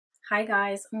Hi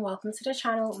guys, and welcome to the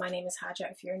channel. My name is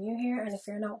Haja if you're new here, and if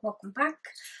you're not, welcome back.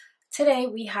 Today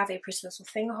we have a Pretty Little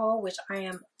Thing haul, which I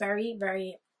am very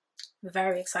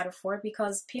excited for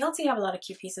because PLT have a lot of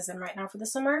cute pieces in right now for the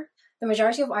summer. The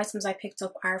majority of items I picked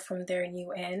up are from their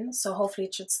new in, so hopefully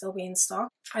it should still be in stock.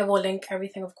 I will link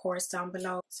everything, of course, down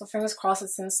below, so fingers crossed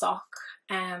it's in stock,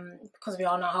 because we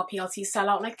all know how PLT sell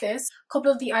out like this. A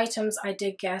couple of the items I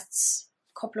did get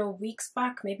couple of weeks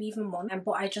back, maybe even month,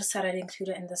 but I just said I'd include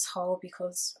it in this haul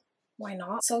because why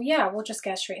not? So yeah, we'll just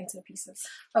get straight into the pieces.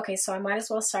 Okay, so I might as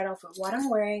well start off with what I'm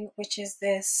wearing, which is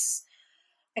this,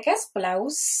 I guess,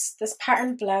 blouse, this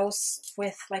patterned blouse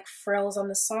with like frills on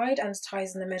the side and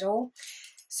ties in the middle.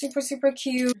 Super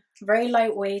cute, very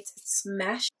lightweight, it's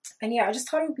mesh, and yeah, I just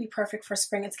thought it would be perfect for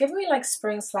spring. It's giving me like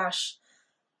spring slash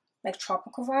like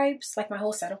tropical vibes, like my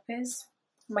whole setup is.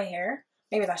 My hair,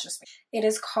 maybe that's just me. It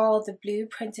is called the Blue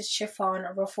Printed Chiffon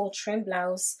Ruffle Trim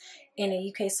Blouse in a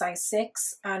UK size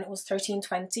 6, and it was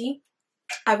 $13.20.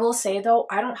 I will say though,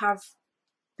 I don't have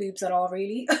boobs at all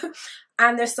really,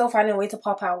 and they're still finding a way to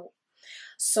pop out.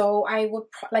 So I would,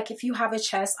 like, if you have a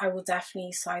chest, I would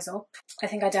definitely size up. I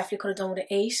think I definitely could have done with an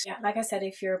 8. Yeah, like I said,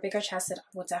 if you're bigger chested,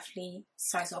 I would definitely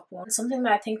size up one. Something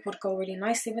that I think would go really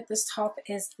nicely with this top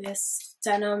is this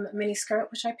denim mini skirt,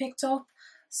 which I picked up.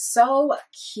 So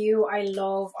cute. I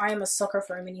am a sucker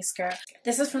for a mini skirt.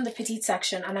 This is from the petite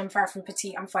section, and I'm far from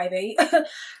petite. I'm 5'8".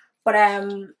 But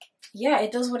yeah,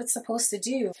 it does what it's supposed to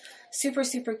do.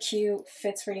 Super cute,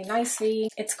 fits really nicely.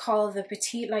 It's called the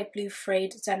Petite Light Blue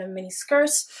Frayed Denim Mini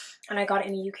Skirt, and I got it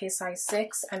in a UK size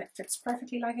 6, and it fits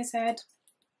perfectly, like I said.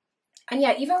 And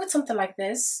yeah, even with something like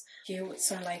this, with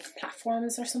some like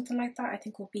platforms or something like that, I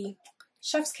think will be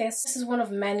chef's kiss. This is one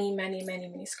of many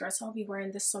mini skirts I'll be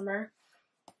wearing this summer.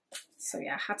 So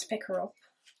yeah, I had to pick her up.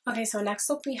 Okay, so next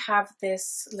up we have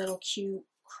this little cute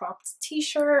cropped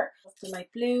t-shirt with the light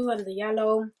blue and the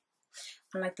yellow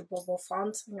and like the bubble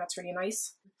font. I think that's really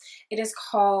nice. It is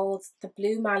called the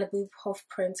Blue Malibu Puff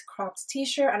Print Cropped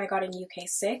t-shirt, and I got it in UK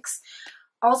 6.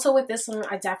 Also with this one,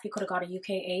 I definitely could have got a UK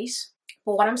 8.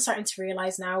 But what I'm starting to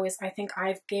realize now is I think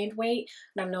I've gained weight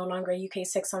and I'm no longer a UK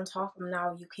 6 on top. I'm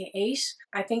now UK 8.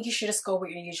 I think you should just go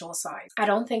with your usual size. I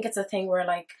don't think it's a thing where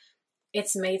like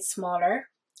it's made smaller.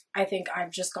 I think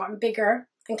I've just gotten bigger,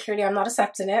 and clearly I'm not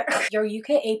accepting it. You're a UK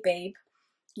 8 babe,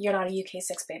 you're not a UK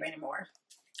 6 babe anymore.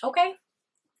 Okay?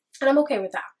 And I'm okay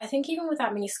with that. I think even with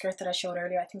that mini skirt that I showed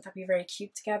earlier, I think that'd be very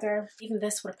cute together. Even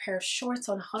this with a pair of shorts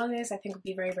on holidays, I think would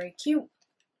be very cute.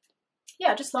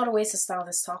 Yeah, just a lot of ways to style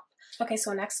this top. Okay,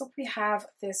 so next up we have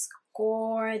this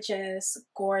gorgeous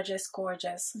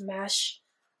mesh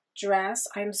dress.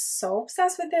 I'm so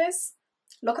obsessed with this.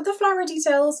 Look at the flower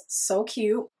details, so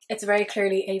cute. It's very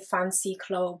clearly a fancy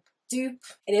club dupe.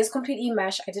 It is completely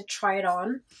mesh. I did try it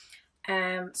on.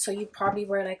 So you probably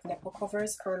wear like nipple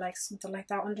covers or like something like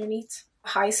that underneath.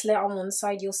 High slit on one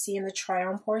side you'll see in the try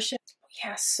on portion.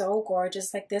 Yeah, so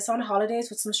gorgeous. Like this on holidays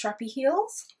with some strappy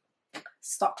heels.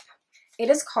 Stop. It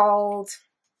is called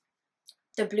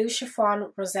the Blue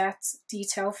Chiffon Rosette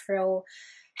Detail Frill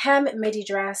Hem Midi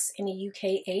Dress in a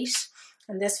UK 8.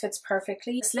 And this fits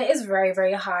perfectly. The slit is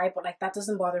very high, but like that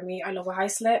doesn't bother me. I love a high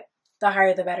slit. The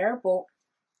higher the better, but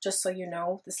just so you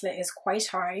know, the slit is quite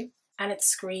high and it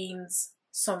screams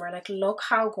summer. Like look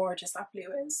how gorgeous that blue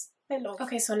is. I love it.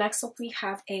 Okay, so next up we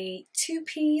have a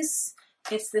 2-piece.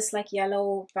 It's this like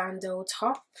yellow bandeau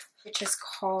top, which is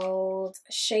called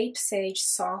Shape Sage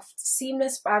Soft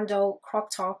Seamless Bandeau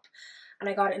Crop Top. And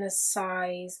I got it in a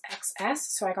size XS,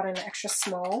 so I got it in an extra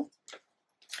small.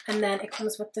 And then it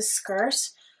comes with this skirt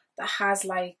that has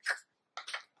like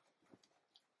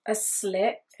a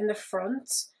slit in the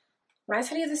front. When I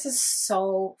tell you this is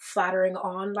so flattering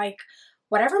on, like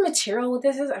whatever material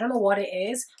this is, I don't know what it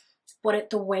is, but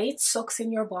the way it sucks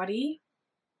in your body,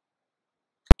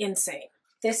 insane.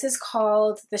 This is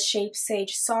called the Shape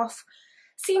Sage Soft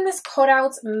Seamless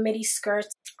Cutout Midi Skirt,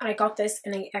 and I got this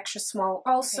in an extra small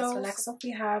also. Okay, so next up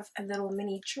we have a little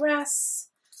mini dress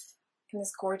in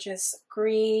this gorgeous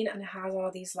green, and it has all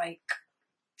these like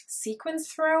sequins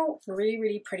throughout.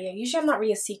 Really pretty. Usually I'm not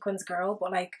really a sequins girl,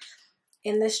 but like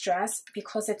in this dress,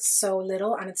 because it's so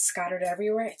little and it's scattered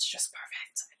everywhere, it's just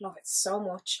perfect. I love it so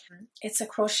much. It's a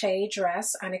crochet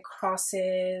dress and it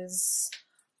crosses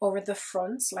over the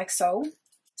front like so.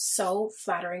 So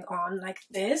flattering on. Like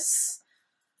this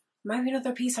might be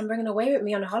another piece I'm bringing away with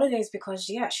me on the holidays because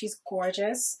yeah, she's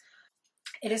gorgeous.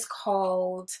 It is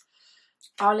called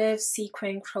Olive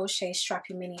Sequin Crochet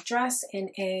Strappy Mini Dress in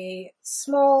a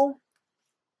small.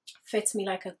 Fits me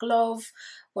like a glove,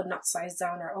 would not size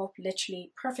down or up.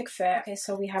 Literally perfect fit. Okay,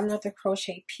 so we have another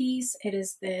crochet piece. It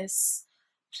is this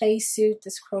play suit,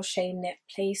 this crochet knit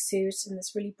play suit in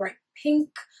this really bright pink.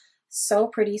 So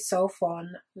pretty, so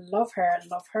fun. Love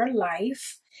her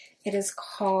life. It is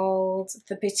called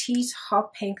the Petite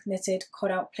Hot Pink Knitted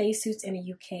Cutout Play Suit in a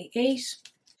UK 8.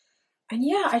 And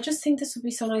yeah, I just think this would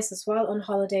be so nice as well on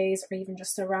holidays or even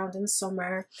just around in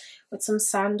summer with some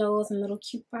sandals and a little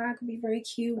cute bag. Would be very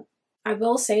cute. I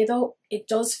will say though, it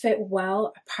does fit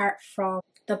well apart from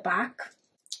the back.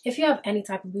 If you have any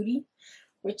type of booty,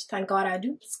 which thank God I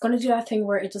do, it's gonna do that thing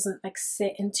where it doesn't like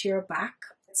sit into your back.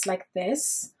 It's like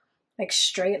this, like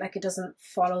straight, like it doesn't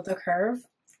follow the curve.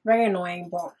 Very annoying,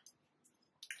 but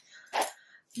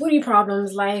booty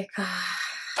problems, like,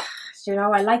 you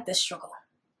know, I like this struggle.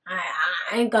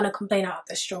 I ain't gonna complain about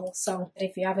this struggle. So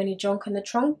if you have any junk in the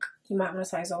trunk, you might want to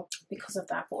size up because of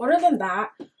that. But other than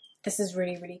that, this is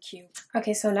really, really cute.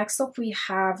 Okay, so next up we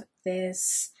have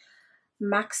this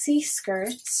maxi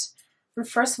skirt. And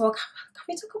first of all, can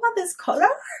we talk about this color?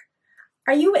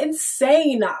 Are you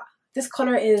insane? This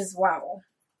color is wow.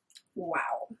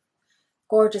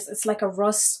 Gorgeous. It's like a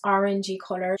rust orangey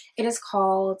color. It is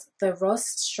called the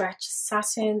Rust Stretch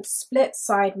Satin Split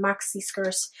Side Maxi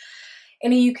Skirt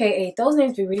in a UK 8. Those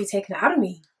names be really taken out of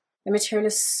me. The material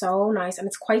is so nice and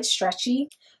it's quite stretchy.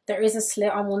 There is a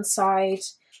slit on one side.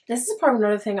 This is probably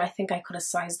another thing I think I could have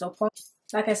sized up on.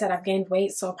 Like I said, I've gained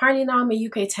weight, so apparently now I'm a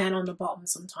UK 10 on the bottom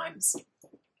sometimes.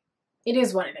 It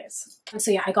is what it is. And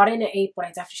so yeah, I got it in an 8, but I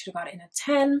definitely should have got it in a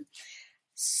 10.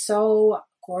 So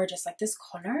gorgeous. Like this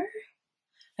color,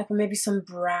 like maybe some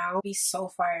brown, would be so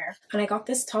fire. And I got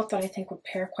this top that I think would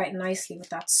pair quite nicely with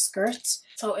that skirt.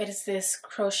 So it is this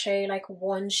crochet like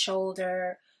one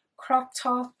shoulder crop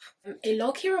top. It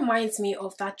low-key reminds me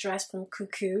of that dress from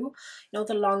Cuckoo, you know,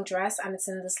 the long dress, and it's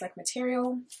in this like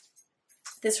material.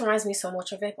 This reminds me so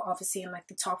much of it, but obviously in like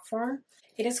the top form.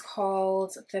 It is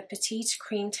called the Petite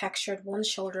Cream Textured One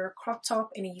Shoulder Crop Top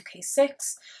in a UK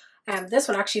 6. This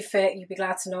one actually fit, you'd be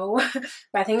glad to know.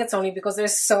 But I think it's only because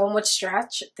there's so much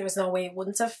stretch, there was no way it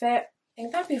wouldn't have fit. I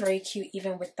think that'd be very cute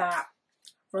even with that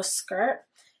rust skirt.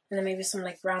 And then maybe some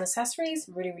like brown accessories.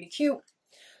 Really, really cute.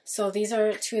 So these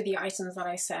are two of the items that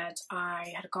I said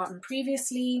I had gotten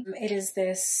previously. It is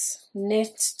this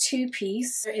knit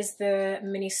 2-piece. There is the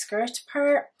mini skirt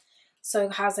part. So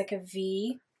it has like a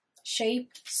V shape.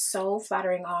 So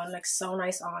flattering on, like so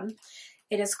nice on.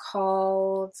 It is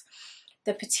called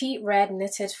the Petite Red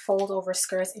Knitted Fold Over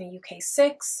Skirt in a UK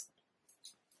 6.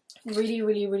 Really,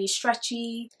 really, really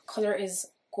stretchy. Color is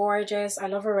gorgeous. I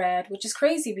love a red, which is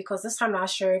crazy because this time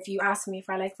last year, if you asked me if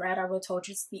I like red, I would have told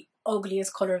you it's the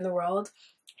ugliest color in the world.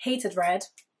 Hated red.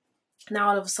 Now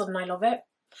all of a sudden I love it.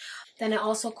 Then it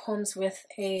also comes with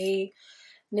a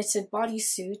knitted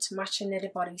bodysuit, matching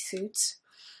knitted bodysuit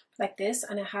like this,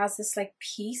 and it has this like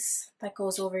piece that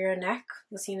goes over your neck.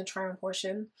 You'll see in the try on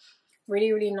portion.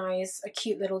 Really, really nice. A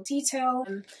cute little detail.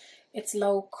 It's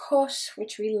low cut,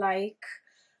 which we like.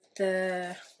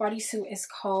 The bodysuit is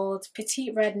called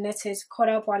Petite Red Knitted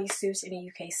Cutout Bodysuit in a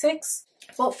UK 6.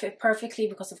 Both fit perfectly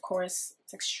because of course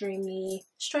it's extremely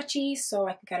stretchy, so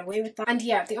I can get away with that. And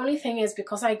yeah, the only thing is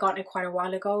because I got it quite a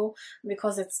while ago,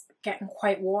 because it's getting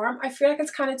quite warm, I feel like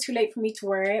it's kind of too late for me to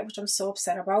wear it, which I'm so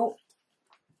upset about.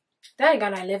 Then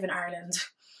again, I live in Ireland.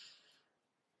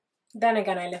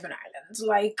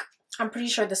 Like, I'm pretty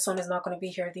sure the sun is not going to be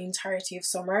here the entirety of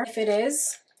summer. If it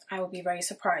is, I will be very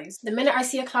surprised. The minute I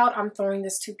see a cloud, I'm throwing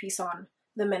this 2-piece on.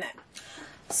 The minute.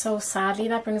 So sadly,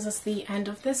 that brings us to the end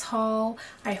of this haul.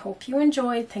 I hope you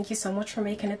enjoyed. Thank you so much for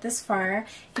making it this far.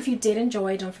 If you did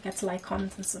enjoy, don't forget to like,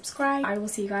 comment, and subscribe. I will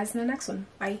see you guys in the next one.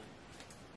 Bye.